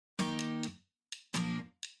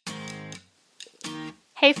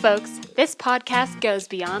Hey folks, this podcast goes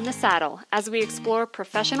beyond the saddle as we explore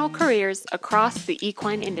professional careers across the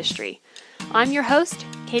equine industry. I'm your host,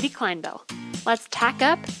 Katie Kleinbell. Let's tack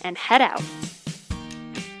up and head out.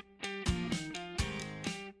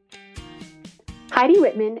 Heidi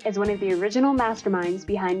Whitman is one of the original masterminds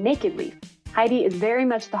behind Naked Leaf. Heidi is very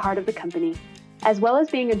much the heart of the company. As well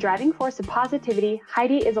as being a driving force of positivity,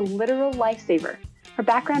 Heidi is a literal lifesaver. Her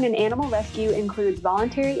background in animal rescue includes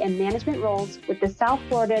voluntary and management roles with the South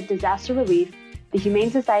Florida Disaster Relief, the Humane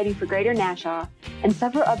Society for Greater Nassau, and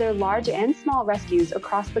several other large and small rescues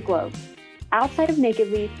across the globe. Outside of Naked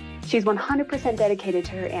Leaf, she's 100% dedicated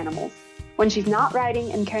to her animals. When she's not riding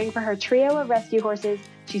and caring for her trio of rescue horses,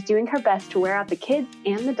 she's doing her best to wear out the kids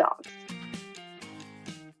and the dogs.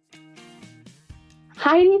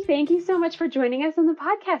 Heidi, thank you so much for joining us on the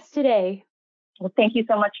podcast today. Well, thank you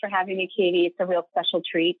so much for having me, Katie. It's a real special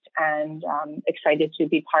treat and excited to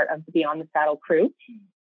be part of the Beyond the Saddle crew.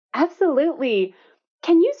 Absolutely.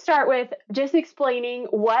 Can you start with just explaining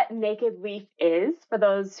what Naked Leaf is for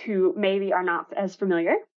those who maybe are not as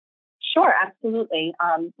familiar? Sure, absolutely.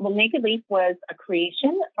 Well, Naked Leaf was a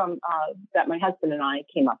creation from that my husband and I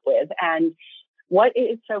came up with. And what it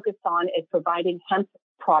is focused on is providing hemp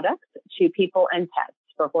products to people and pets,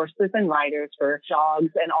 for horses and riders, for dogs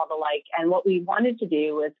and all the like. And what we wanted to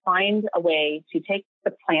do was find a way to take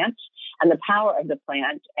the plant and the power of the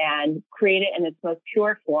plant and create it in its most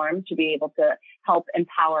pure form to be able to help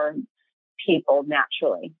empower people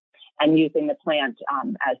naturally, and using the plant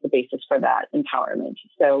as the basis for that empowerment.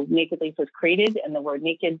 So Naked Leaf was created, and the word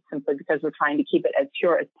naked simply because we're trying to keep it as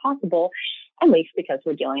pure as possible, and leaf because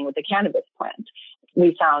we're dealing with the cannabis plant.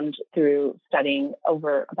 We found through studying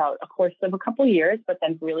over about a course of a couple of years, but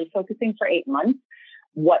then really focusing for 8 months,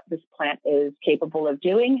 what this plant is capable of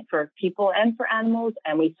doing for people and for animals.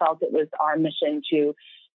 And we felt it was our mission to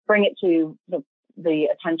bring it to the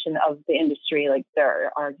attention of the industry. Like,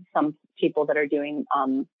 there are some people that are doing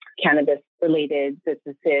cannabis related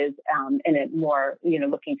businesses and it more,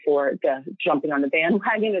 looking for the jumping on the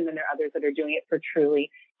bandwagon. And then there are others that are doing it for truly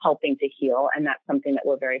helping to heal. And that's something that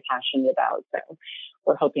we're very passionate about. So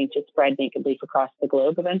we're hoping to spread Naked Leaf across the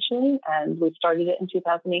globe eventually. And we started it in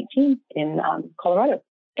 2018 in Colorado.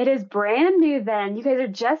 It is brand new then. You guys are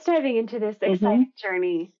just diving into this exciting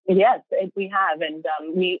journey. Yes, we have. And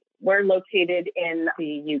we're located in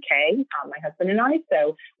the UK, my husband and I.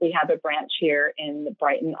 So we have a branch here in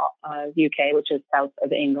Brighton, UK, which is south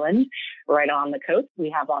of England, right on the coast. We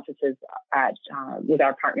have offices with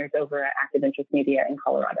our partners over at Active Interest Media in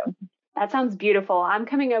Colorado. That sounds beautiful. I'm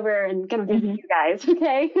coming over and going to visit you guys,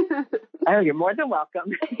 okay? Oh, you're more than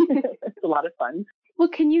welcome. It's a lot of fun. Well,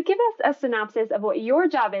 can you give us a synopsis of what your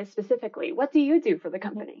job is specifically? What do you do for the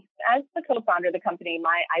company? As the co-founder of the company,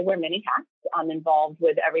 I wear many hats. I'm involved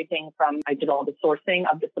with everything from, I did all the sourcing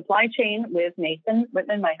of the supply chain with Nathan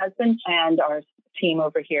Whitman, my husband, and our team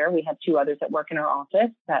over here. We have 2 others that work in our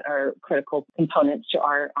office that are critical components to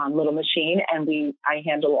our little machine. And I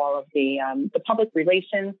handle all of the public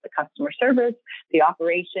relations, the customer service, the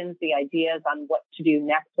operations, the ideas on what to do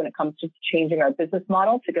next when it comes to changing our business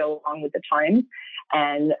model to go along with the times,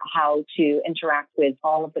 and how to interact with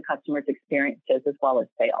all of the customers' experiences as well as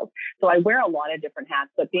sales. So I wear a lot of different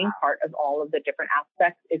hats, but being part of all of the different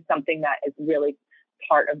aspects is something that is really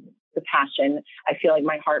part of the passion. I feel like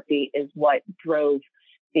my heartbeat is what drove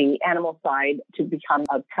the animal side to become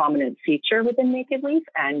a prominent feature within Naked Leaf.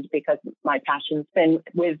 And because my passion's been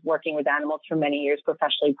with working with animals for many years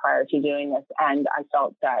professionally prior to doing this. And I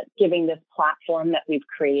felt that giving this platform that we've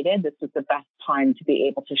created, this was the best time to be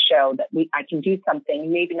able to show that I can do something,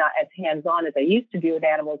 maybe not as hands-on as I used to do with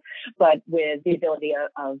animals, but with the ability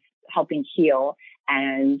of helping heal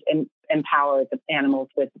and empower the animals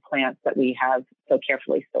with the plants that we have so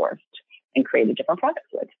carefully sourced and created different products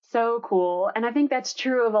with. So cool. And I think that's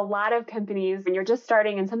true of a lot of companies. When you're just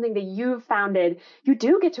starting and something that you've founded, you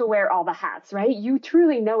do get to wear all the hats, right? You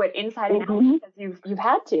truly know it inside and out because you've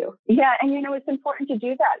had to. Yeah. And, it's important to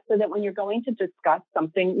do that so that when you're going to discuss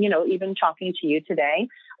something, even talking to you today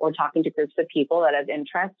or talking to groups of people that have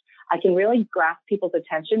interest, I can really grasp people's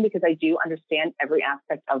attention because I do understand every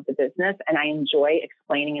aspect of the business, and I enjoy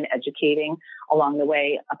explaining and educating along the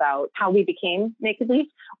way about how we became Naked Leaf,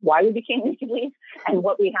 why we became Naked Leaf, and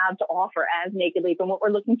what we have to offer as Naked Leaf and what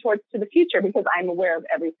we're looking towards to the future, because I'm aware of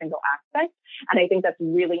every single aspect. And I think that's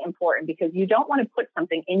really important because you don't want to put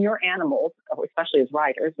something in your animals, especially as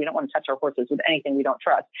riders. We don't want to touch our horses with anything we don't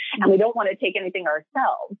trust. And we don't want to take anything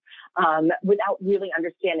ourselves without really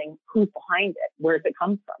understanding who's behind it, where does it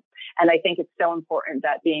come from. And I think it's so important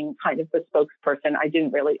that being kind of the spokesperson, I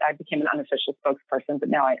became an unofficial spokesperson, but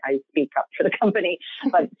now I speak up for the company,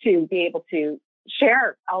 but to be able to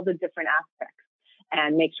share all the different aspects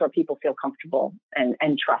and make sure people feel comfortable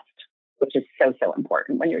and trust, which is so, so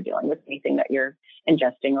important when you're dealing with anything that you're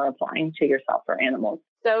ingesting or applying to yourself or animals.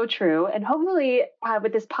 So true. And hopefully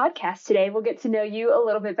with this podcast today, we'll get to know you a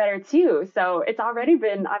little bit better too. So I've already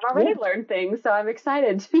learned things. So I'm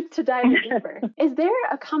excited to dive in deeper. Is there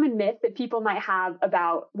a common myth that people might have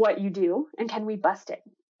about what you do, and can we bust it?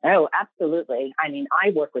 Oh, absolutely. I mean,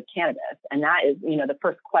 I work with cannabis, and that is, the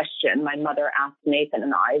first question my mother asked Nathan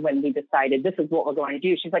and I when we decided this is what we're going to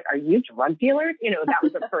do. She's like, "Are you drug dealers?" That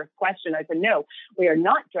was the first question. I said, "No, we are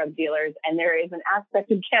not drug dealers." And there is an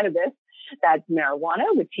aspect of cannabis that's marijuana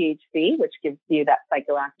with THC, which gives you that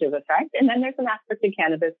psychoactive effect. And then there's an aspect of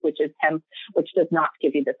cannabis, which is hemp, which does not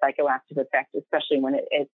give you the psychoactive effect, especially when it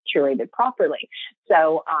is curated properly.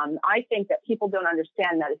 So I think that people don't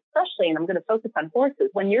understand that, especially, and I'm going to focus on horses.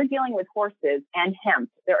 When you're dealing with horses and hemp,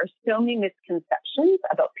 there are so many misconceptions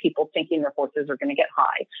about people thinking their horses are going to get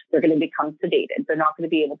high. They're going to become sedated. They're not going to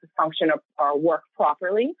be able to function or work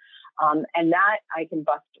properly. And that I can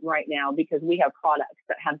bust right now because we have products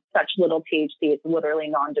that have such little THC, it's literally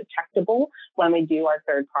non-detectable when we do our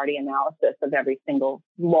third-party analysis of every single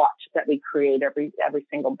lot that we create, every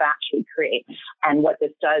single batch we create. And what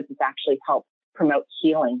this does is actually help promote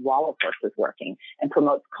healing while a horse is working and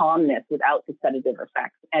promotes calmness without the sedative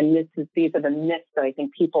effects. And these are the myths that I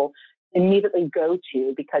think people immediately go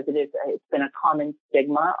to because it's been a common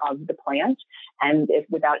stigma of the plant, and if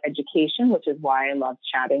without education, which is why I love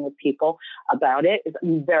chatting with people about it, is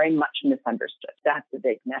very much misunderstood. That's the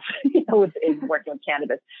big myth, is working with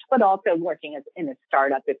cannabis, but also working in a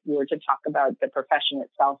startup. If we were to talk about the profession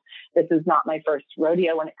itself, this is not my first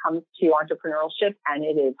rodeo when it comes to entrepreneurship, and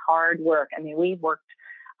it is hard work. I mean, we worked,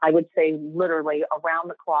 I would say, literally around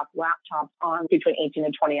the clock, laptops on between 18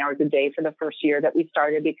 and 20 hours a day for the first year that we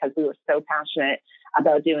started because we were so passionate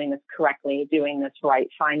about doing this correctly, doing this right,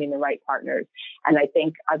 finding the right partners. And I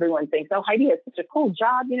think everyone thinks, oh, Heidi has such a cool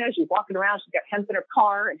job. She's walking around, she's got hemp in her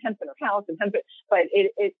car and hemp in her house and but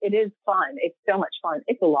it is fun. It's so much fun.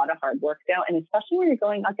 It's a lot of hard work though. And especially when you're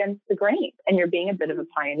going against the grain and you're being a bit of a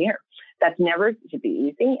pioneer. That's never to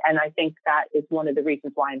be easy. And I think that is one of the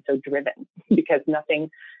reasons why I'm so driven, because nothing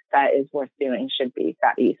that is worth doing should be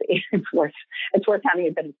that easy. It's worth having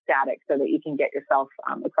a bit of static so that you can get yourself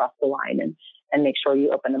across the line and make sure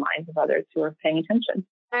you open the minds of others who are paying attention.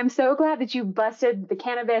 I'm so glad that you busted the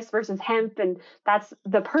cannabis versus hemp, and that's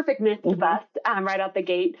the perfect myth to bust right out the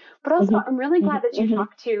gate. But also, I'm really glad that you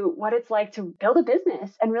talked to what it's like to build a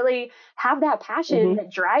business and really have that passion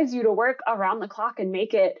that drives you to work around the clock and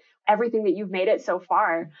make it everything that you've made it so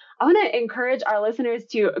far. I want to encourage our listeners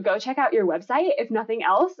to go check out your website, if nothing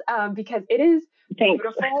else, because it is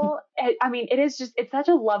beautiful. It's such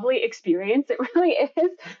a lovely experience. It really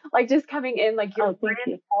is. Like just coming in, like your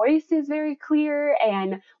brand voice is very clear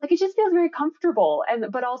and like it just feels very comfortable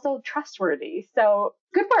but also trustworthy. So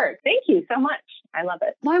good work. Thank you so much. I love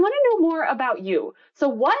it. Well, I want to know more about you. So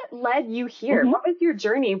what led you here? What was your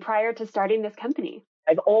journey prior to starting this company?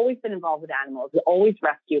 I've always been involved with animals. I've always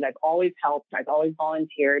rescued. I've always helped. I've always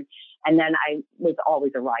volunteered. And then I was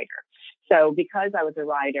always a rider. So because I was a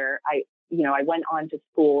rider, I went on to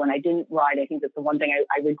school and I didn't ride. I think that's the one thing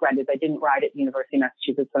I regret is I didn't ride at the University of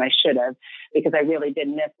Massachusetts when I should have, because I really did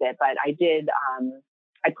miss it. But I did,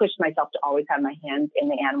 I pushed myself to always have my hands in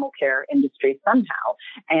the animal care industry somehow.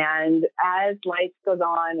 And as life goes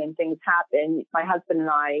on and things happen, my husband and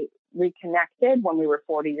I reconnected when we were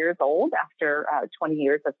 40 years old after 20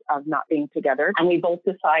 years of not being together. And we both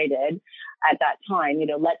decided at that time,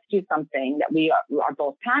 let's do something that we are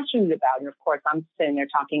both passionate about. And of course, I'm sitting there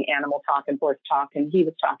talking animal talk and horse talk, and he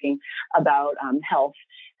was talking about health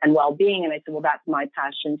and well-being. And I said, well, that's my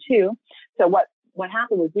passion too. So what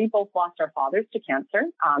happened was we both lost our fathers to cancer.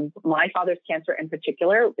 My father's cancer in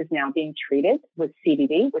particular is now being treated with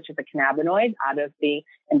CBD, which is a cannabinoid out of the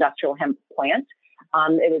industrial hemp plant.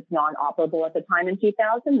 It was non-operable at the time in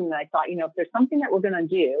 2000. And I thought, if there's something that we're going to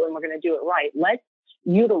do and we're going to do it right, let's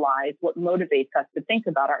utilize what motivates us to think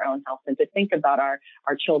about our own health and to think about our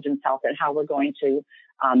children's health and how we're going to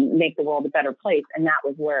make the world a better place. And that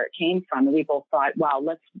was where it came from. And we both thought, wow,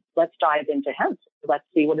 let's dive into hemp. Let's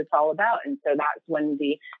see what it's all about. And so that's when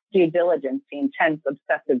the due diligence, the intense,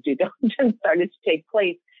 obsessive due diligence started to take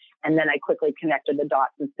place. And then I quickly connected the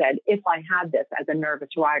dots and said, if I had this as a nervous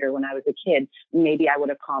rider when I was a kid, maybe I would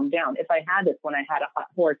have calmed down. If I had this when I had a hot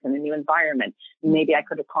horse in a new environment, maybe I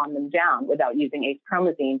could have calmed them down without using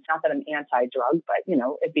ace-promazine. Not that I'm anti-drug, but,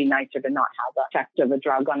 it'd be nicer to not have the effect of a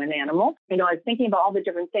drug on an animal. I was thinking about all the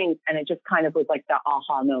different things, and it just kind of was like the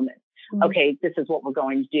aha moment. okay, this is what we're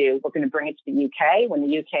going to do. We're going to bring it to the UK. When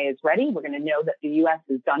the UK is ready, we're going to know that the US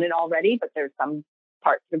has done it already, but there's some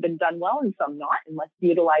parts that have been done well and some not. And let's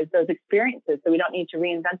utilize those experiences. So we don't need to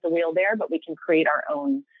reinvent the wheel there, but we can create our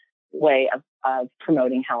own way of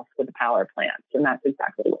promoting health with the power plants. And that's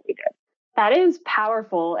exactly what we did. That is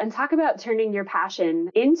powerful. And talk about turning your passion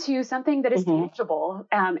into something that is tangible,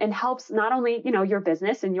 and helps not only, your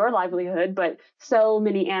business and your livelihood, but so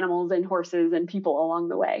many animals and horses and people along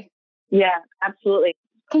the way. Yeah, absolutely.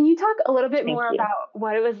 Can you talk a little bit more about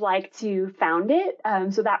what it was like to found it?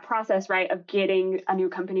 So that process, right, of getting a new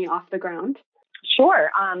company off the ground? Sure.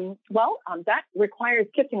 That requires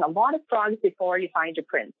kissing a lot of frogs before you find your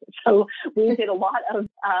prince. So we did a lot of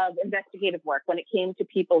investigative work when it came to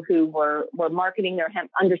people who were marketing their hemp,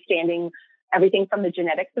 understanding everything from the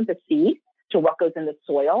genetics of the seed to what goes in the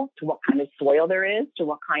soil, to what kind of soil there is, to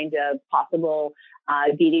what kind of possible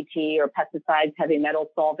DDT or pesticides, heavy metal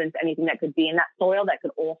solvents, anything that could be in that soil that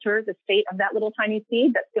could alter the state of that little tiny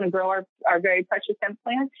seed that's going to grow our very precious hemp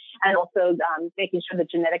plant. And also making sure the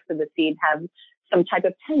genetics of the seed have some type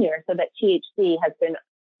of tenure so that THC has been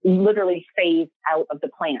literally phased out of the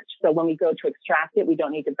plant. So when we go to extract it, we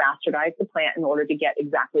don't need to bastardize the plant in order to get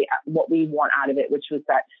exactly what we want out of it, which was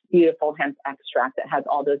that beautiful hemp extract that has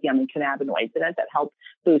all those yummy cannabinoids in it that help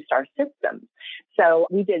boost our systems. So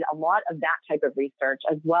we did a lot of that type of research,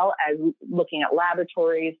 as well as looking at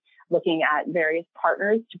laboratories, looking at various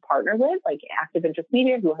partners to partner with, like Active Interest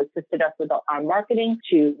Media, who has assisted us with our marketing.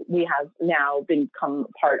 We have now become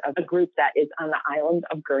part of a group that is on the island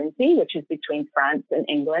of Guernsey, which is between France and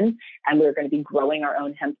England, and we're going to be growing our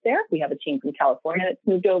own hemp there. We have a team from California that's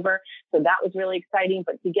moved over, so that was really exciting.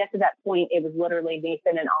 But to get to that point, it was literally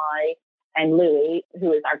Nathan and I and Louie,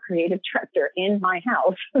 who is our creative director, in my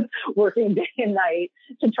house, working day and night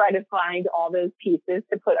to try to find all those pieces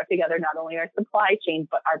to put together not only our supply chain,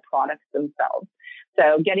 but our products themselves.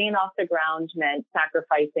 So getting it off the ground meant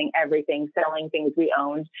sacrificing everything, selling things we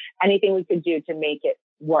owned, anything we could do to make it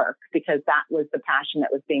work, because that was the passion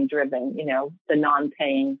that was being driven, the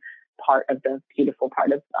non-paying part of the beautiful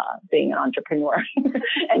part of being an entrepreneur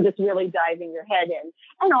and just really diving your head in,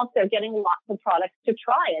 and also getting lots of products to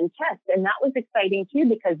try and test. And that was exciting too,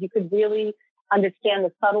 because you could really understand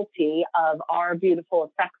the subtlety of our beautiful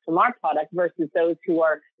effects from our product versus those who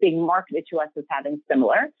are being marketed to us as having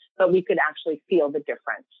similar, but we could actually feel the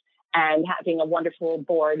difference. And having a wonderful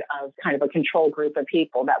board of kind of a control group of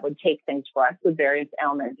people that would take things for us with various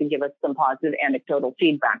ailments and give us some positive anecdotal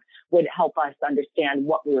feedback would help us understand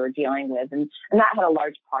what we were dealing with. And that had a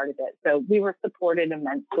large part of it. So we were supported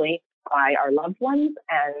immensely by our loved ones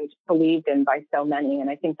and believed in by so many. And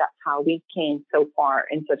I think that's how we came so far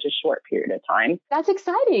in such a short period of time. That's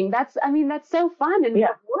exciting. That's so fun and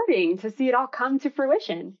rewarding to see it all come to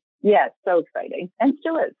fruition. Yeah, so exciting, and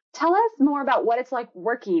still is. Tell us more about what it's like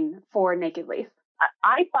working for Naked Leaf.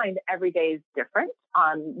 I find every day is different.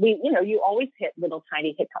 You always hit little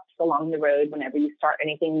tiny hiccups along the road whenever you start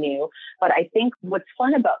anything new. But I think what's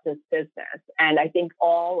fun about this business, and I think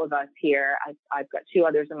all of us here, I've got two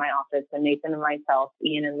others in my office, and Nathan and myself,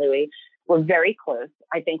 Ian and Louie, we're very close.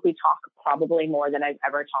 I think we talk probably more than I've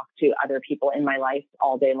ever talked to other people in my life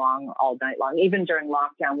all day long, all night long. Even during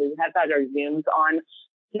lockdown, we have had our Zooms on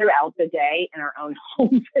throughout the day in our own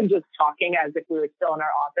homes and just talking as if we were still in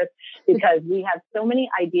our office, because we have so many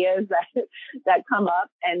ideas that come up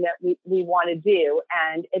and that we want to do.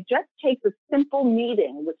 And it just takes a simple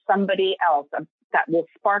meeting with somebody else that will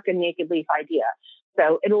spark a Naked Leaf idea.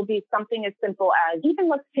 So it'll be something as simple as, even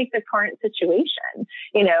let's take the current situation.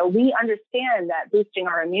 We understand that boosting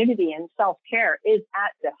our immunity and self-care is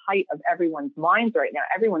at the height of everyone's minds right now.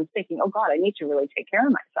 Everyone's thinking, oh God, I need to really take care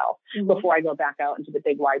of myself before I go back out into the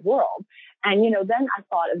big wide world. And, then I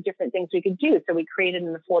thought of different things we could do. So we created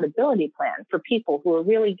an affordability plan for people who are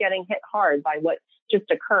really getting hit hard by what just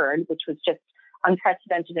occurred, which was just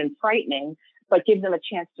unprecedented and frightening, but give them a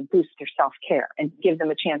chance to boost their self-care and give them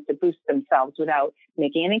a chance to boost themselves without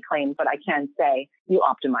making any claims. But I can say you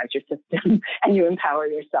optimize your system and you empower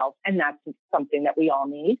yourself. And that's something that we all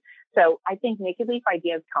need. So I think Naked Leaf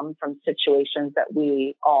ideas come from situations that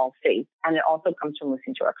we all face. And it also comes from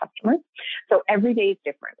listening to our customers. So every day is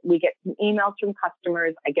different. We get emails from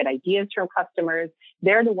customers. I get ideas from customers.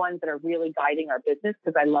 They're the ones that are really guiding our business,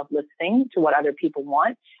 because I love listening to what other people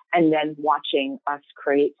want and then watching us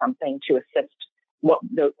create something to assist what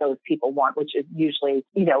those people want, which is usually,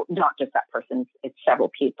 not just that person, it's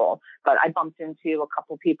several people. But I bumped into a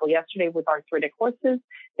couple people yesterday with arthritic horses.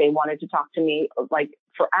 They wanted to talk to me, like,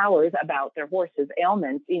 for hours about their horse's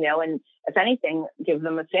ailments, and if anything, give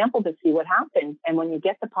them a sample to see what happens. And when you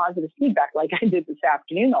get the positive feedback, like I did this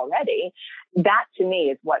afternoon already, that to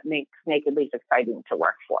me is what makes Naked Leaf exciting to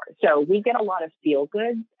work for. So we get a lot of feel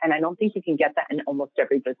goods, and I don't think you can get that in almost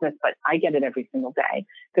every business, but I get it every single day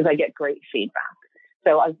because I get great feedback.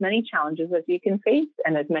 So as many challenges as you can face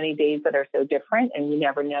and as many days that are so different, and you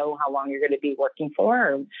never know how long you're going to be working for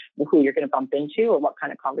or who you're going to bump into or what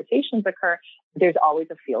kind of conversations occur, there's always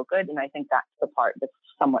a feel good. And I think that's the part that's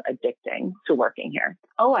somewhat addicting to working here.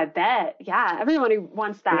 Oh, I bet. Yeah. Everyone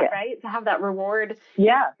wants that, right? To have that reward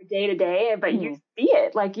day to day, but you see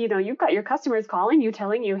it like, you've got your customers calling you,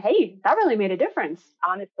 telling you, hey, that really made a difference.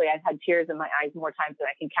 Honestly, I've had tears in my eyes more times than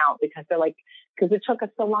I can count because they're like, because it took us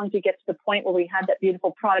so long to get to the point where we had that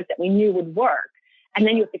beautiful product that we knew would work. And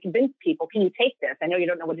then you have to convince people, can you take this? I know you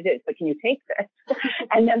don't know what it is, but can you take this?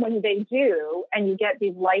 And then when they do, and you get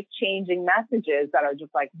these life-changing messages that are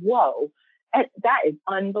just like, whoa, that is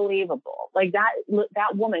unbelievable. Like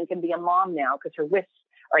that woman can be a mom now because her wrists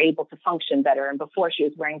are able to function better. And before she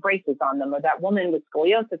was wearing braces on them, or that woman with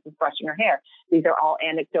scoliosis is brushing her hair. These are all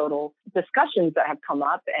anecdotal discussions that have come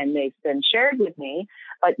up and they've been shared with me.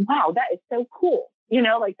 But wow, that is so cool.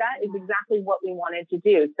 That is exactly what we wanted to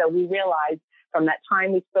do. So we realized from that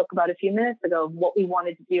time we spoke about a few minutes ago, what we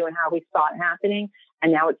wanted to do and how we saw it happening.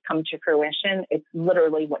 And now it's come to fruition. It's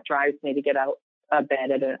literally what drives me to get out of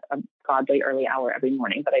bed at a godly early hour every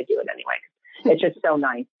morning, but I do it anyway. It's just so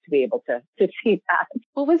nice to be able to see that.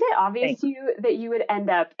 Well, was it obvious to you that you would end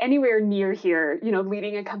up anywhere near here,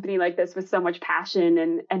 leading a company like this with so much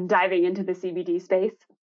passion and diving into the CBD space?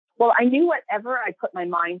 Well, I knew whatever I put my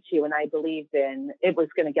mind to and I believed in, it was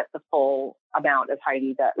going to get the full amount of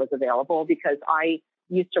Heidi that was available, because I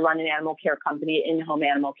used to run an animal care company, in-home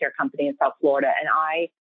animal care company in South Florida. And I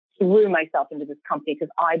threw myself into this company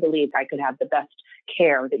because I believed I could have the best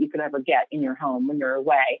care that you could ever get in your home when you're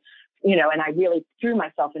away, and I really threw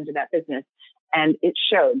myself into that business, and it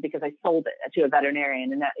showed because I sold it to a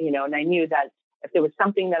veterinarian, and that, and I knew that if there was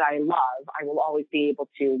something that I love, I will always be able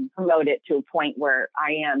to promote it to a point where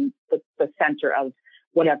I am the center of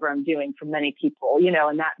whatever I'm doing for many people,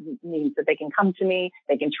 and that means that they can come to me,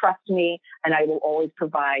 they can trust me, and I will always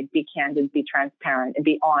provide, be candid, be transparent, and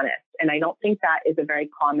be honest. And I don't think that is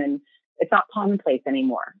it's not commonplace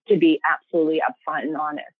anymore to be absolutely upfront and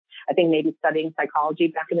honest. I think maybe studying psychology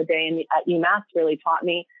back in the day at UMass really taught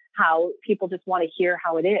me how people just want to hear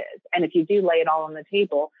how it is. And if you do lay it all on the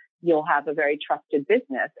table, you'll have a very trusted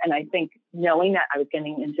business. And I think knowing that I was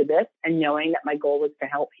getting into this and knowing that my goal was to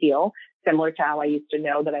help heal, similar to how I used to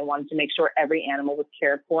know that I wanted to make sure every animal was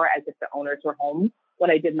cared for as if the owners were home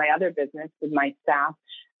when I did my other business with my staff,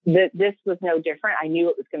 this was no different. I knew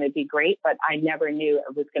it was going to be great, but I never knew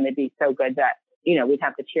it was going to be so good that, we'd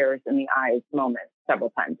have the tears in the eyes moment several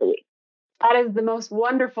times a week. That is the most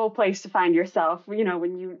wonderful place to find yourself, when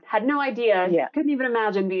you had no idea, couldn't even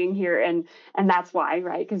imagine being here. And that's why,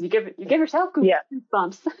 right? Because you give yourself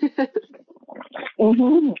goosebumps.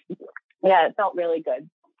 Mm-hmm. Yeah, it felt really good.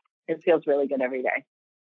 It feels really good every day.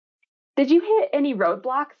 Did you hit any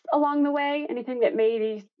roadblocks along the way? Anything that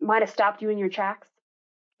maybe might have stopped you in your tracks?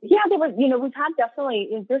 Yeah, there was, we've had definitely,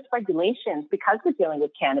 there's regulations because we're dealing with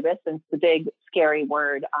cannabis, and it's the big, scary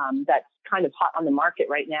word that's kind of hot on the market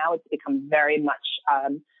right now. It's become very much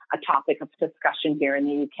a topic of discussion here in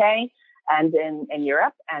the UK and in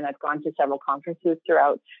Europe. And I've gone to several conferences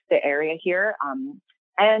throughout the area here.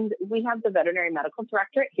 And we have the Veterinary Medical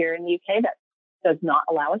Directorate here in the UK that does not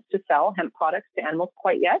allow us to sell hemp products to animals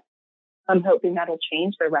quite yet. I'm hoping that'll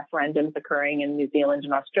change. There are referendums occurring in New Zealand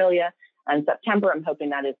and Australia. In September, I'm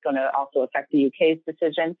hoping that is going to also affect the UK's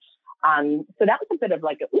decision. So that was a bit of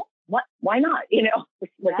like, what? Why not?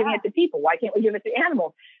 We're giving it to people. Why can't we give it to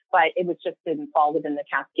animals? But it was just didn't fall within the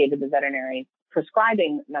cascade of the veterinary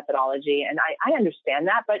prescribing methodology. And I understand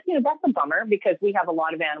that, but that's a bummer because we have a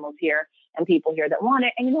lot of animals here and people here that want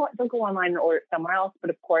it. And you know what? They'll go online and order it somewhere else.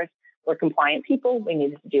 But of course, we're compliant people. We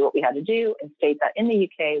needed to do what we had to do and state that in the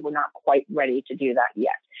UK, we're not quite ready to do that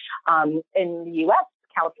yet. In the US,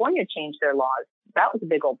 California changed their laws. That was a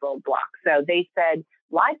big old roadblock. So they said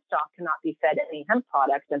livestock cannot be fed any hemp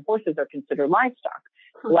products, and horses are considered livestock.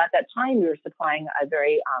 Well, at that time, we were supplying a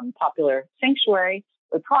very popular sanctuary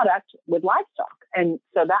with product with livestock. And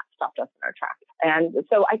so that stopped us in our tracks. And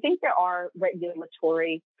so I think there are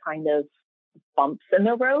regulatory kind of bumps in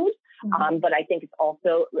the road. But I think it's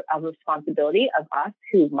also a responsibility of us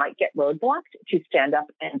who might get roadblocked to stand up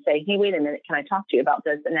and say, hey, wait a minute, can I talk to you about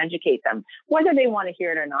this, and educate them? Whether they want to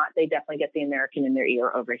hear it or not, they definitely get the American in their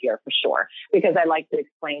ear over here for sure, because I like to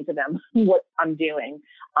explain to them what I'm doing.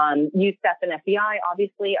 USEF and FEI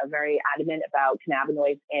obviously are very adamant about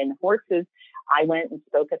cannabinoids in horses. I went and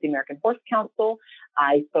spoke at the American Horse Council.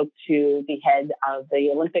 I spoke to the head of the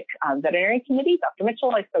Olympic Veterinary Committee, Dr.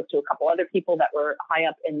 Mitchell. I spoke to a couple other people that were high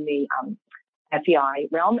up in the FEI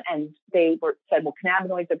realm, and they said, well,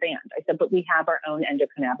 cannabinoids are banned. I said, but we have our own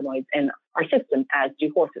endocannabinoids in our system, as do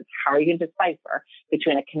horses. How are you going to decipher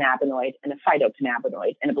between a cannabinoid and a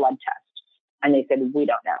phytocannabinoid in a blood test? And they said, we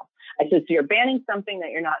don't know. I said, so you're banning something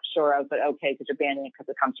that you're not sure of, but okay, because you're banning it because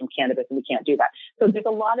it comes from cannabis and we can't do that. So there's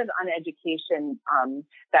a lot of uneducation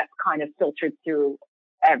that's kind of filtered through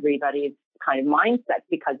everybody's kind of mindset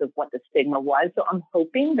because of what the stigma was. So I'm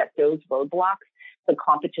hoping that those roadblocks, the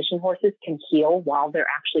competition horses, can heal while they're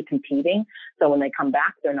actually competing. So when they come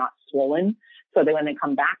back, they're not swollen. So that when they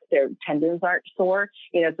come back, their tendons aren't sore.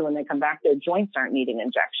 So when they come back, their joints aren't needing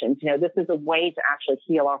injections. This is a way to actually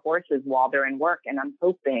heal our horses while they're in work. And I'm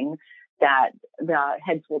hoping that the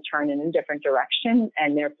heads will turn in a different direction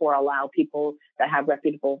and therefore allow people that have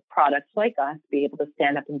reputable products like us be able to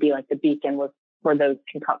stand up and be like the beacon where those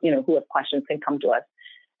can come, who have questions can come to us.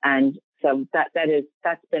 And so that's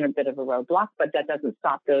been a bit of a roadblock, but that doesn't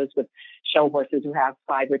stop those with show horses who have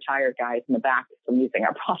 5 retired guys in the back from using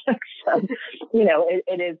our products. So,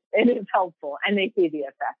 it is helpful, and they see the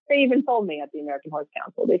effect. They even told me at the American Horse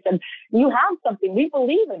Council, they said, you have something, we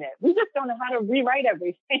believe in it. We just don't know how to rewrite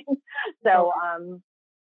everything. So,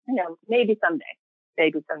 maybe someday,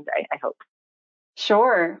 I hope.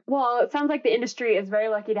 Sure. Well, it sounds like the industry is very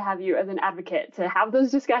lucky to have you as an advocate to have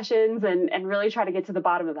those discussions and really try to get to the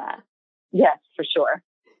bottom of that. Yes, for sure.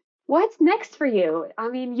 What's next for you? I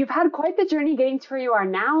mean, you've had quite the journey getting to where you are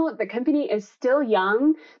now. The company is still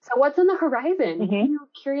young. So what's on the horizon? What are you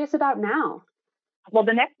curious about now? Well,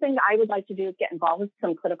 the next thing I would like to do is get involved with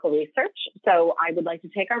some clinical research. So I would like to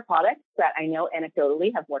take our products that I know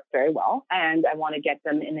anecdotally have worked very well, and I want to get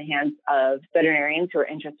them in the hands of veterinarians who are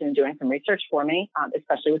interested in doing some research for me,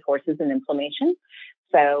 especially with horses and inflammation.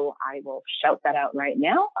 So I will shout that out right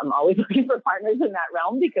now. I'm always looking for partners in that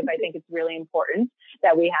realm because I think it's really important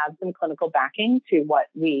that we have some clinical backing to what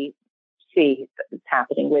we see that's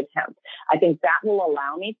happening with hemp. I think that will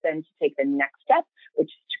allow me then to take the next step, which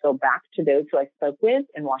is to go back to those who I spoke with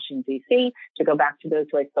in Washington, D.C., to go back to those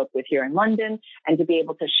who I spoke with here in London, and to be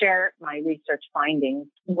able to share my research findings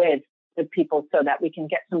with the people so that we can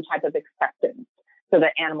get some type of acceptance, so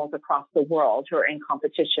that animals across the world who are in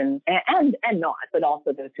competition and not, but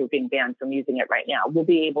also those who are being banned from using it right now, will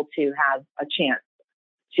be able to have a chance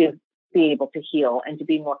to be able to heal and to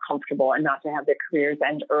be more comfortable and not to have their careers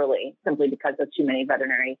end early simply because of too many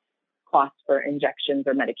veterinary costs for injections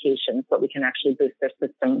or medications, but we can actually boost their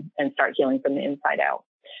system and start healing from the inside out.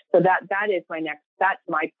 So that's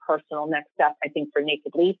my personal next step. I think for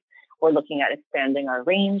Naked Leaf, we're looking at expanding our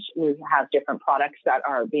range. We have different products that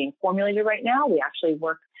are being formulated right now. We actually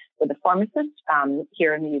work with a pharmacist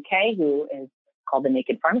here in the UK who is called the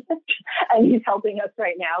Naked Pharmacist, and he's helping us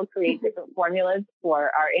right now create different formulas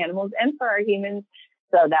for our animals and for our humans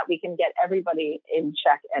so that we can get everybody in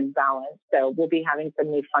check and balance. So we'll be having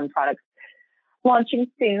some new fun products launching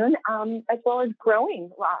soon, as well as growing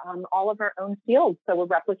all of our own fields. So we're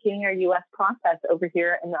replicating our U.S. process over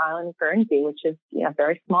here in the island of Guernsey, which is a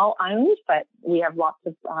very small island, but we have lots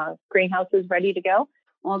of greenhouses ready to go.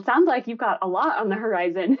 Well, it sounds like you've got a lot on the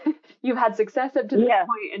horizon. You've had success up to this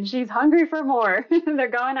point, and she's hungry for more. They're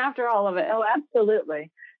going after all of it. Oh,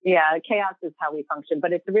 absolutely. Yeah, chaos is how we function,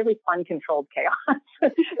 but it's a really fun, controlled chaos.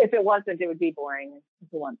 If it wasn't, it would be boring.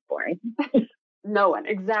 Who wants boring? No one,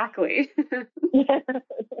 exactly.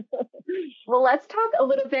 Well, let's talk a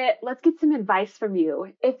little bit. Let's get some advice from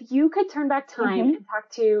you. If you could turn back time and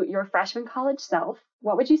talk to your freshman college self,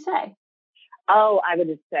 what would you say? Oh, I would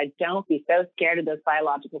have said, don't be so scared of those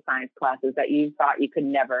biological science classes that you thought you could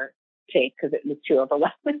never take because it was too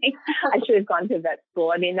overwhelming. I should have gone to vet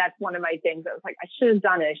school. I mean, that's one of my things. I was like, I should have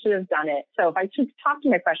done it. So if I should talk to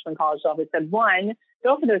my freshman college self, I said, one,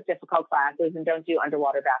 go for those difficult classes and don't do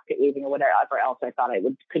underwater basket weaving or whatever else I thought I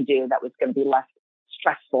could do that was going to be less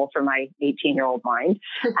stressful for my 18-year-old mind.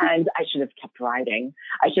 And I should have kept riding.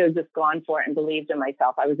 I should have just gone for it and believed in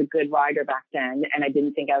myself. I was a good rider back then, and I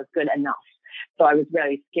didn't think I was good enough. So I was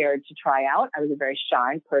really scared to try out. I was a very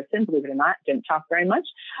shy person, believe it or not, didn't talk very much.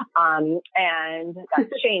 And that's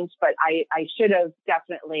changed, but I should have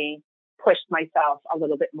definitely pushed myself a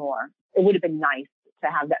little bit more. It would have been nice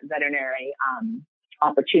to have that veterinary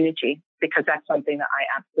opportunity, because that's something that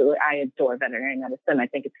I adore veterinary medicine. I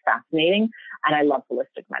think it's fascinating, and I love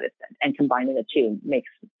holistic medicine, and combining the two makes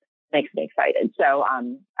me excited. So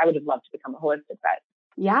I would have loved to become a holistic vet.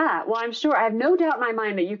 Yeah, well, I'm sure, I have no doubt in my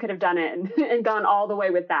mind that you could have done it and gone all the way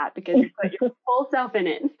with that, because you put your full self in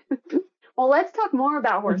it. Well, let's talk more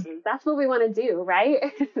about horses. That's what we want to do, right?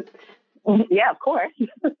 Yeah, of course.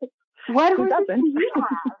 What horses do you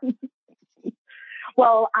have?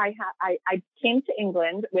 Well, I came to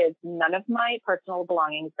England with none of my personal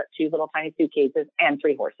belongings but 2 little tiny suitcases and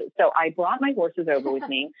 3 horses. So I brought my horses over with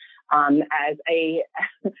me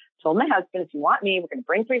told my husband, if you want me, we're going to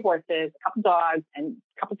bring 3 horses, a couple dogs, and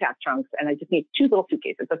a couple tack trunks, and I just need 2 little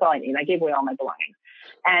suitcases. That's all I need. And I gave away all my belongings.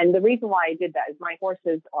 And the reason why I did that is my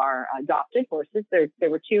horses are adopted horses. There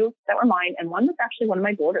were 2 that were mine, and one was actually one of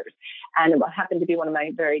my daughters. And it happened to be one of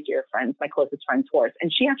my very dear friends, my closest friend's horse.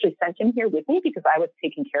 And she actually sent him here with me because I was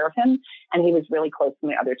taking care of him, and he was really close to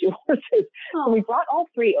my other 2 horses. Oh. So we brought all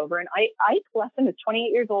 3 over, and Ike, bless him, is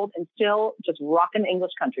 28 years old and still just rocking the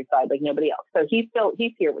English countryside like nobody else. So he's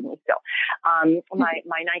here with me still. My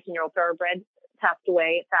 19-year-old thoroughbred passed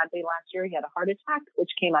away sadly last year. He had a heart attack, which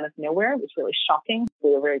came out of nowhere. It was really shocking.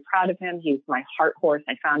 We were very proud of him. He's my heart horse.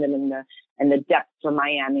 I found him in the depths of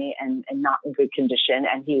Miami and not in good condition.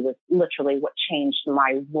 And he was literally what changed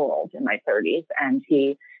my world in my 30s. And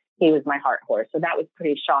he was my heart horse. So that was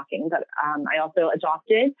pretty shocking. But I also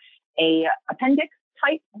adopted a appendix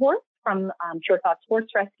type horse from Pure Thoughts Horse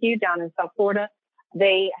Rescue down in South Florida.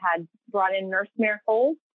 They had brought in nurse mare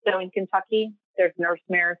foals. So in Kentucky, there's nurse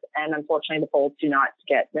mares, and unfortunately the foals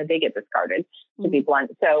they get discarded, to be blunt.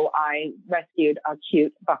 So I rescued a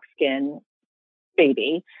cute buckskin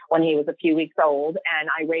baby when he was a few weeks old, and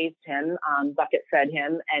I raised him, bucket fed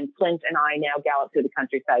him, and Flint and I now gallop through the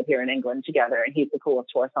countryside here in England together, and he's the coolest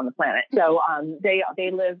horse on the planet. So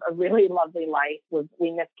they live a really lovely life.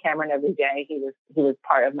 We miss Cameron every day. He was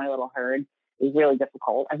part of my little herd. It was really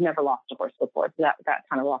difficult. I've never lost a horse before, so that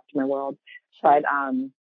kind of rocked my world.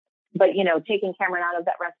 But taking Cameron out of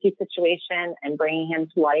that rescue situation and bringing him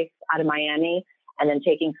to life out of Miami, and then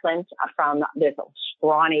taking Flint from this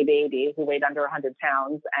scrawny baby who weighed under 100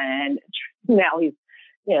 pounds, and now he's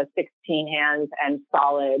 16 hands and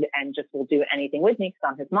solid and just will do anything with me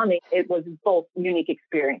because I'm his mommy. It was both unique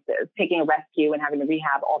experiences, taking a rescue and having to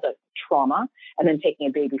rehab all the trauma, and then taking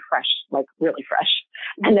a baby fresh, like really fresh,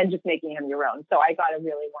 and then just making him your own. So I got a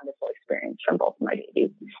really wonderful experience from both of my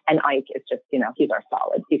babies. And Ike is just, he's our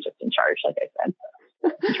solid. He's just in charge, like I said.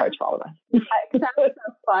 In charge for all of us. That was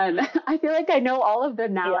so fun. I feel like I know all of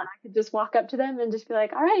them now, and I could just walk up to them and just be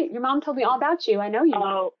like, all right, your mom told me all about you. I know you.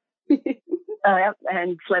 Oh.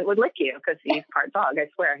 And Flint would lick you because he's part dog. I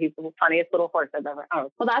swear, he's the funniest little horse I've ever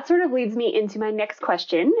owned. Well, that sort of leads me into my next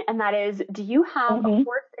question, and that is, do you have a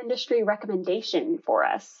horse industry recommendation for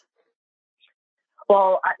us?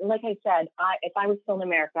 Well, like I said, if I was still in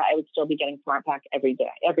America, I would still be getting SmartPak every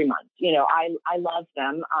month. I love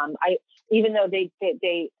them. Even though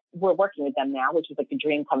we're working with them now, which is like a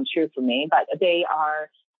dream come true for me, but they are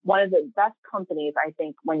one of the best companies, I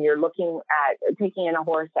think, when you're looking at taking in a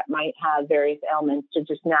horse that might have various ailments, to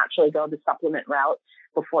just naturally go the supplement route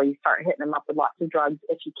before you start hitting them up with lots of drugs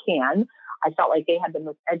if you can. I felt like they had the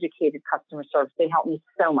most educated customer service. They helped me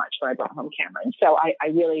so much when I brought home Cameron. So I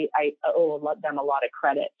owe them a lot of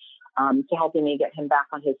credit to helping me get him back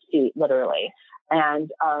on his feet, literally. And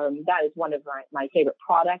that is one of my favorite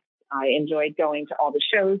products. I enjoyed going to all the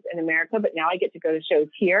shows in America, but now I get to go to shows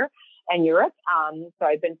here and Europe. So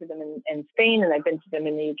I've been to them in Spain, and I've been to them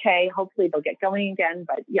in the UK. Hopefully they'll get going again.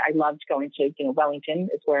 But yeah, I loved going to, Wellington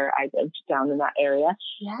is where I lived, down in that area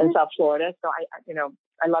in South Florida. So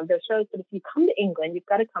I love those shows. But if you come to England, you've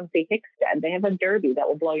got to come see Hickstead. They have a derby that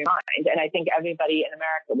will blow your mind. And I think everybody in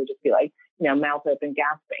America would just be like, mouth open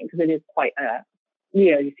gasping, because it is quite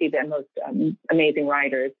you see the most amazing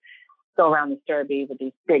riders go around this derby with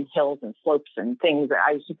these big hills and slopes and things.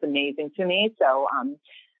 That was just amazing to me. So,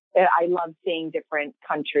 I love seeing different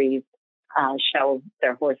countries show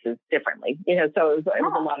their horses differently, so it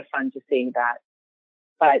was a lot of fun to see that.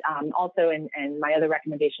 But also, and my other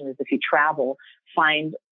recommendation is, if you travel,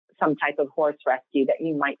 find some type of horse rescue that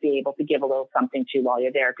you might be able to give a little something to while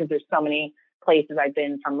you're there, because there's so many places I've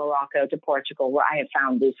been, from Morocco to Portugal, where I have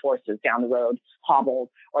found loose horses down the road, hobbled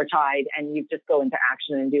or tied, and you just go into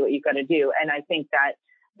action and do what you've got to do. And I think that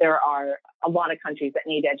there are a lot of countries that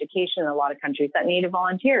need education, and a lot of countries that need a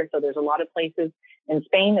volunteer. So there's a lot of places in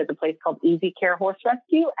Spain. There's a place called Easy Care Horse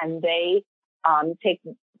Rescue, and they take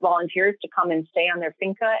volunteers to come and stay on their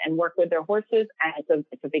finca and work with their horses. And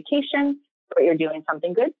it's a vacation, but you're doing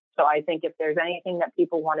something good. So I think if there's anything that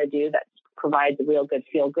people want to do that provides a real good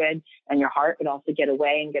feel good and your heart, but also get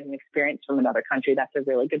away and get an experience from another country, that's a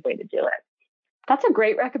really good way to do it. That's a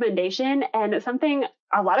great recommendation, and something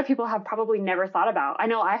a lot of people have probably never thought about. I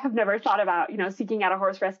know I have never thought about, seeking out a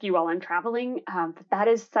horse rescue while I'm traveling, but that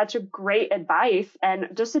is such a great advice and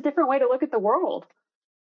just a different way to look at the world.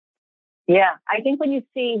 Yeah, I think when you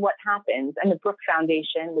see what happens, and the Brook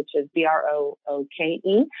Foundation, which is Brooke,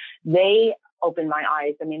 they open my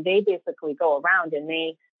eyes. I mean, they basically go around and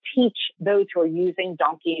they teach those who are using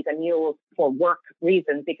donkeys and mules for work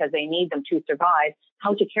reasons because they need them to survive,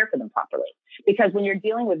 how to care for them properly. Because when you're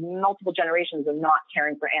dealing with multiple generations of not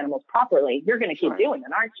caring for animals properly, you're going to keep doing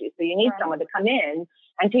it, aren't you? So you need someone to come in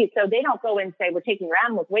and teach. So they don't go and say, we're taking your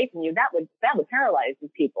animals away from you. That would paralyze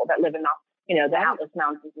these people that live in the Atlas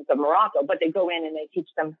Mountains of Morocco, but they go in and they teach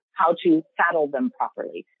them how to saddle them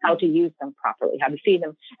properly, how to use them properly, how to feed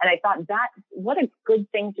them. And I thought what a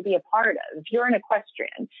good thing to be a part of. If you're an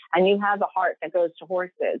equestrian and you have a heart that goes to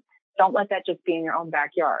horses, don't let that just be in your own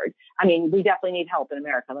backyard. I mean, we definitely need help in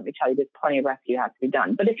America. Let me tell you, there's plenty of rescue has to be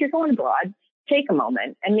done. But if you're going abroad, take a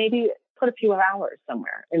moment and maybe put a few hours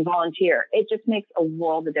somewhere and volunteer. It just makes a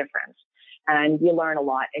world of difference. And you learn a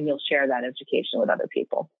lot and you'll share that education with other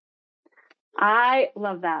people. I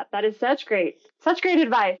love that. That is such great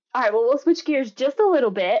advice. All right, well, we'll switch gears just a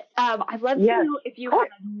little bit. I'd love to know if you have a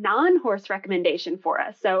non-horse recommendation for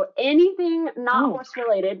us. So anything not horse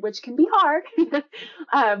related, which can be hard,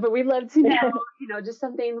 but we'd love to know, just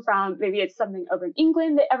something from, maybe it's something over in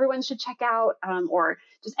England that everyone should check out, or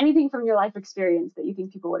just anything from your life experience that you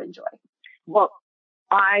think people would enjoy. Well,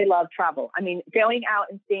 I love travel. I mean, going out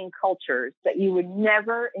and seeing cultures that you would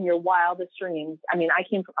never in your wildest dreams. I mean, I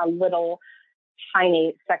came from a little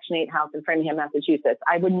tiny Section 8 house in Framingham, Massachusetts.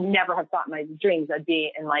 I would never have thought in my dreams I'd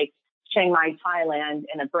be in like Chiang Mai, Thailand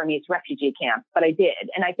in a Burmese refugee camp, but I did.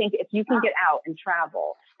 And I think if you can get out and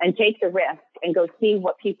travel and take the risk and go see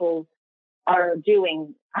what people are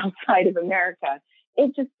doing outside of America,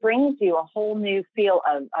 it just brings you a whole new feel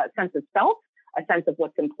of a sense of self, a sense of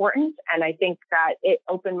what's important. And I think that it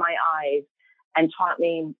opened my eyes and taught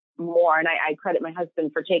me more. And I credit my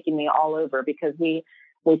husband for taking me all over, because we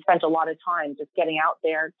spent a lot of time just getting out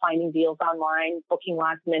there, finding deals online, booking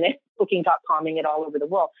last minute, booking.comming it all over the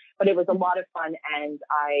world. But it was a lot of fun. And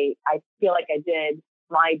I feel like I did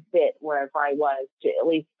my bit wherever I was to at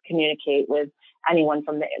least communicate with anyone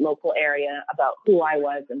from the local area about who I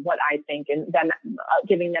was and what I think, and then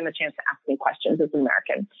giving them a chance to ask me questions as an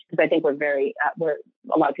American. Because I think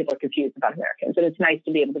a lot of people are confused about Americans. And it's nice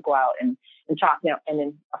to be able to go out and talk now. And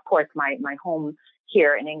then, of course, my home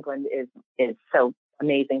here in England is so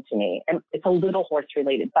amazing to me. And it's a little horse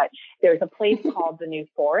related, but there's a place called the New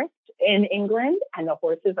Forest in England, and the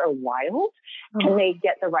horses are wild and they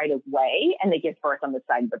get the right of way and they give birth on the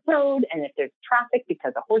side of the road. And if there's traffic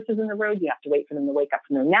because the horse is in the road, you have to wait for them to wake up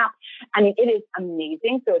from their nap. I mean, it is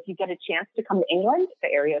amazing. So if you get a chance to come to England, the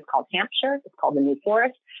area is called Hampshire. It's called the New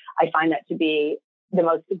Forest. I find that to be the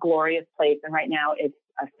most glorious place. And right now it's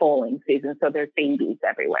a foaling season, so there's babies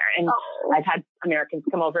everywhere. And I've had Americans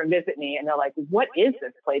come over and visit me, and they're like, "What is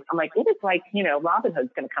this place?" I'm like, "It is like, Robin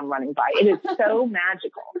Hood's going to come running by. It is so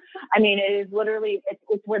magical. I mean, it is literally,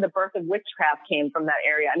 it's where the birth of witchcraft came from, that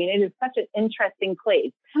area. I mean, it is such an interesting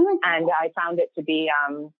place." And I found it to be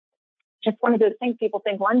just one of those things. People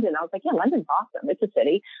think London. I was like, yeah, London's awesome. It's a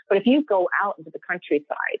city. But if you go out into the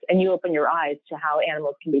countryside and you open your eyes to how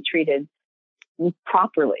animals can be treated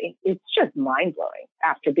properly, it's just mind-blowing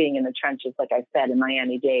after being in the trenches, like I said, in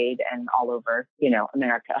Miami-Dade and all over,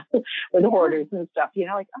 America with hoarders and stuff,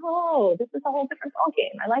 like, oh, this is a whole different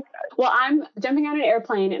ballgame. I like that. Well, I'm jumping on an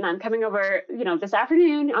airplane and I'm coming over, this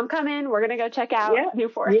afternoon. I'm coming. We're going to go check out New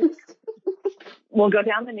Forest. We'll go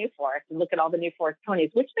down the New Forest and look at all the New Forest ponies,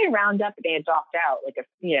 which they round up and they adopt out,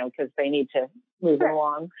 because they need to move them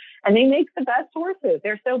along. And they make the best horses.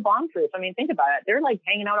 They're so bomb-proof. I mean, think about it. They're like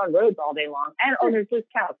hanging out on roads all day long. And there's loose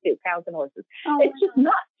cows too, cows and horses. It's just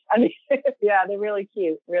nuts. I mean, yeah, they're really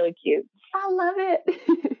cute, really cute. I love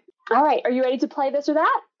it. All right, are you ready to play this or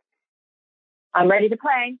that? I'm ready to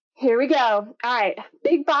play. Here we go. All right,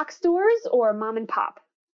 big box stores or mom and pop?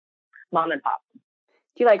 Mom and pop.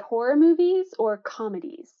 Do you like horror movies or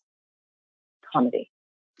comedies? Comedy.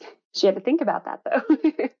 She had to think about that, though.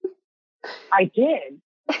 I did.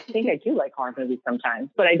 I think I do like horror movies sometimes,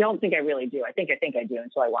 but I don't think I really do. I think I do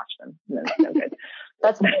until I watch them. And then it's no good.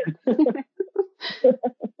 That's fine.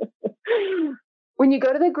 When you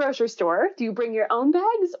go to the grocery store, do you bring your own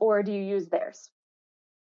bags or do you use theirs?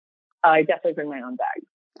 I definitely bring my own bag.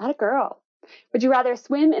 Not a girl. Would you rather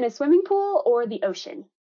swim in a swimming pool or the ocean?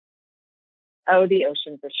 Oh, the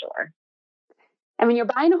ocean for sure. And when you're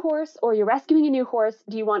buying a horse or you're rescuing a new horse,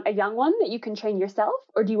 do you want a young one that you can train yourself,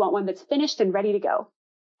 or do you want one that's finished and ready to go?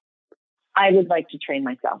 I would like to train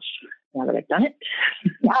myself now that I've done it.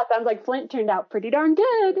 Yeah, sounds like Flint turned out pretty darn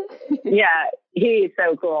good. Yeah, he's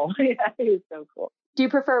so cool. Yeah, he's so cool. Do you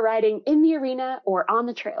prefer riding in the arena or on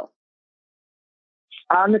the trail?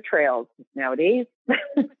 On the trails nowadays.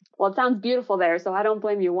 Well, it sounds beautiful there, so I don't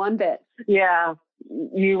blame you one bit. Yeah,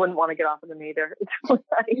 you wouldn't want to get off of them either. It's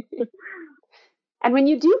nice. And when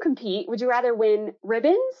you do compete, would you rather win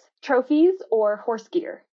ribbons, trophies, or horse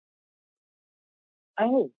gear?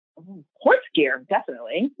 Oh, horse gear,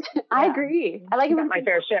 definitely. I agree. I like it. My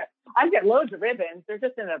fair share. I've got loads of ribbons. They're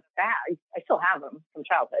just in a bag. I still have them from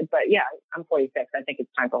childhood, but yeah, I'm 46. I think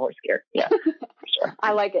it's time for horse gear. Yeah, for sure.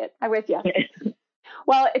 I like it. I'm with you.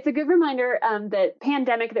 Well, it's a good reminder that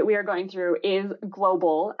pandemic that we are going through is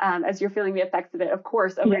global, as you're feeling the effects of it, of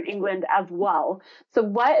course, over in England as well. So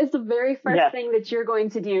what is the very first thing that you're going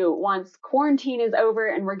to do once quarantine is over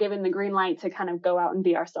and we're given the green light to kind of go out and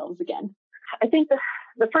be ourselves again? I think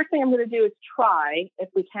the first thing I'm going to do is try, if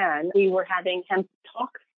we can. We were having hemp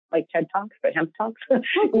talks, like TED Talks, but hemp talks,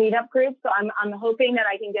 meetup groups. So I'm hoping that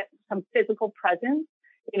I can get some physical presence,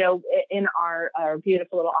 in our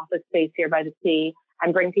beautiful little office space here by the sea,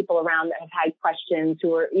 and bring people around that have had questions,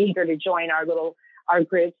 who are eager to join our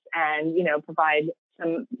groups and, provide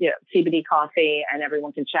some, CBD coffee, and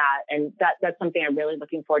everyone can chat. And that's something I'm really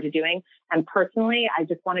looking forward to doing. And personally, I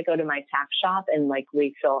just want to go to my tack shop and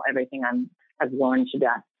refill everything I've worn to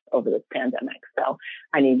death over this pandemic. So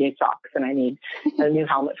I need new socks, and I need a new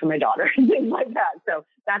helmet for my daughter and things like that. So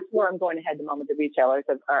that's where I'm going to head the moment the retailers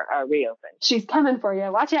are reopened. She's coming for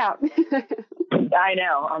you. Watch out. I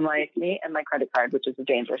know. I'm like, me and my credit card, which is a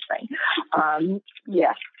dangerous thing.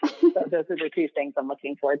 So those are the two things I'm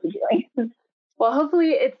looking forward to doing. Well,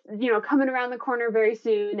 hopefully it's, coming around the corner very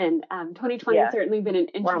soon. And 2020 has certainly been an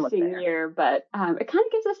interesting year, but it kind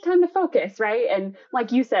of gives us time to focus, right? And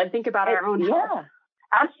like you said, think about our own health. Yeah,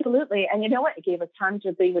 absolutely. And you know what? It gave us time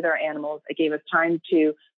to be with our animals. It gave us time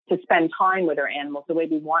to spend time with our animals the way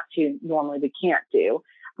we want to. Normally we can't do.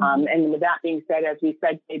 And with that being said, as we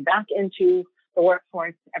said, back into the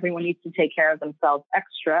workforce, everyone needs to take care of themselves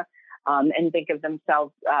extra. And think of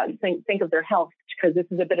themselves, think of their health, because this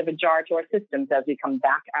is a bit of a jar to our systems as we come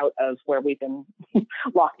back out of where we've been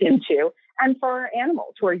locked into. And for our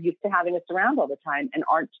animals who are used to having us around all the time and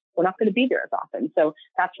we're not going to be there as often. So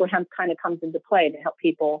that's where hemp kind of comes into play, to help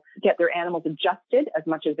people get their animals adjusted as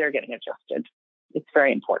much as they're getting adjusted. It's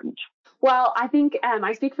very important. Well, I think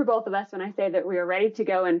I speak for both of us when I say that we are ready to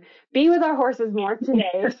go and be with our horses more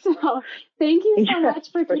today. So thank you so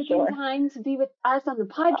much for taking time to be with us on the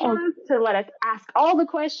podcast, to let us ask all the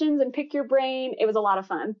questions and pick your brain. It was a lot of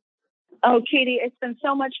fun. Oh, Katie, it's been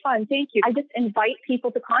so much fun. Thank you. I just invite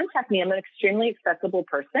people to contact me. I'm an extremely accessible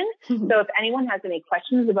person. So if anyone has any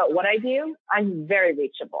questions about what I do, I'm very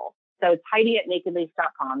reachable. So it's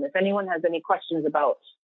Heidi@nakedleaf.com. If anyone has any questions about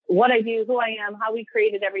what I do, who I am, how we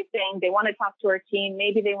created everything, they want to talk to our team,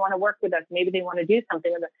 maybe they want to work with us, maybe they want to do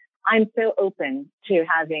something with us, I'm so open to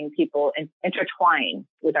having people intertwine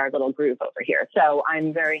with our little groove over here. So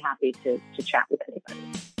I'm very happy to chat with anybody.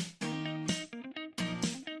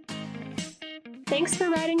 Thanks for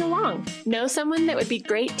riding along. Know someone that would be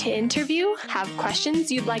great to interview? Have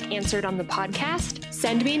questions you'd like answered on the podcast?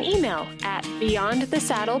 Send me an email at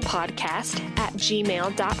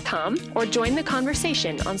beyondthesaddlepodcast@gmail.com or join the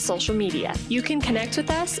conversation on social media. You can connect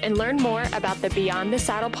with us and learn more about the Beyond the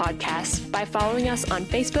Saddle podcast by following us on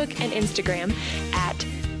Facebook and Instagram at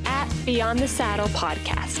Beyond the Saddle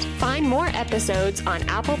Podcast. Find more episodes on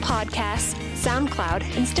Apple Podcasts, SoundCloud,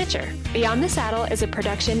 and Stitcher. Beyond the Saddle is a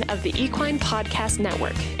production of the Equine Podcast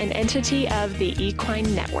Network, an entity of the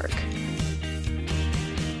Equine Network.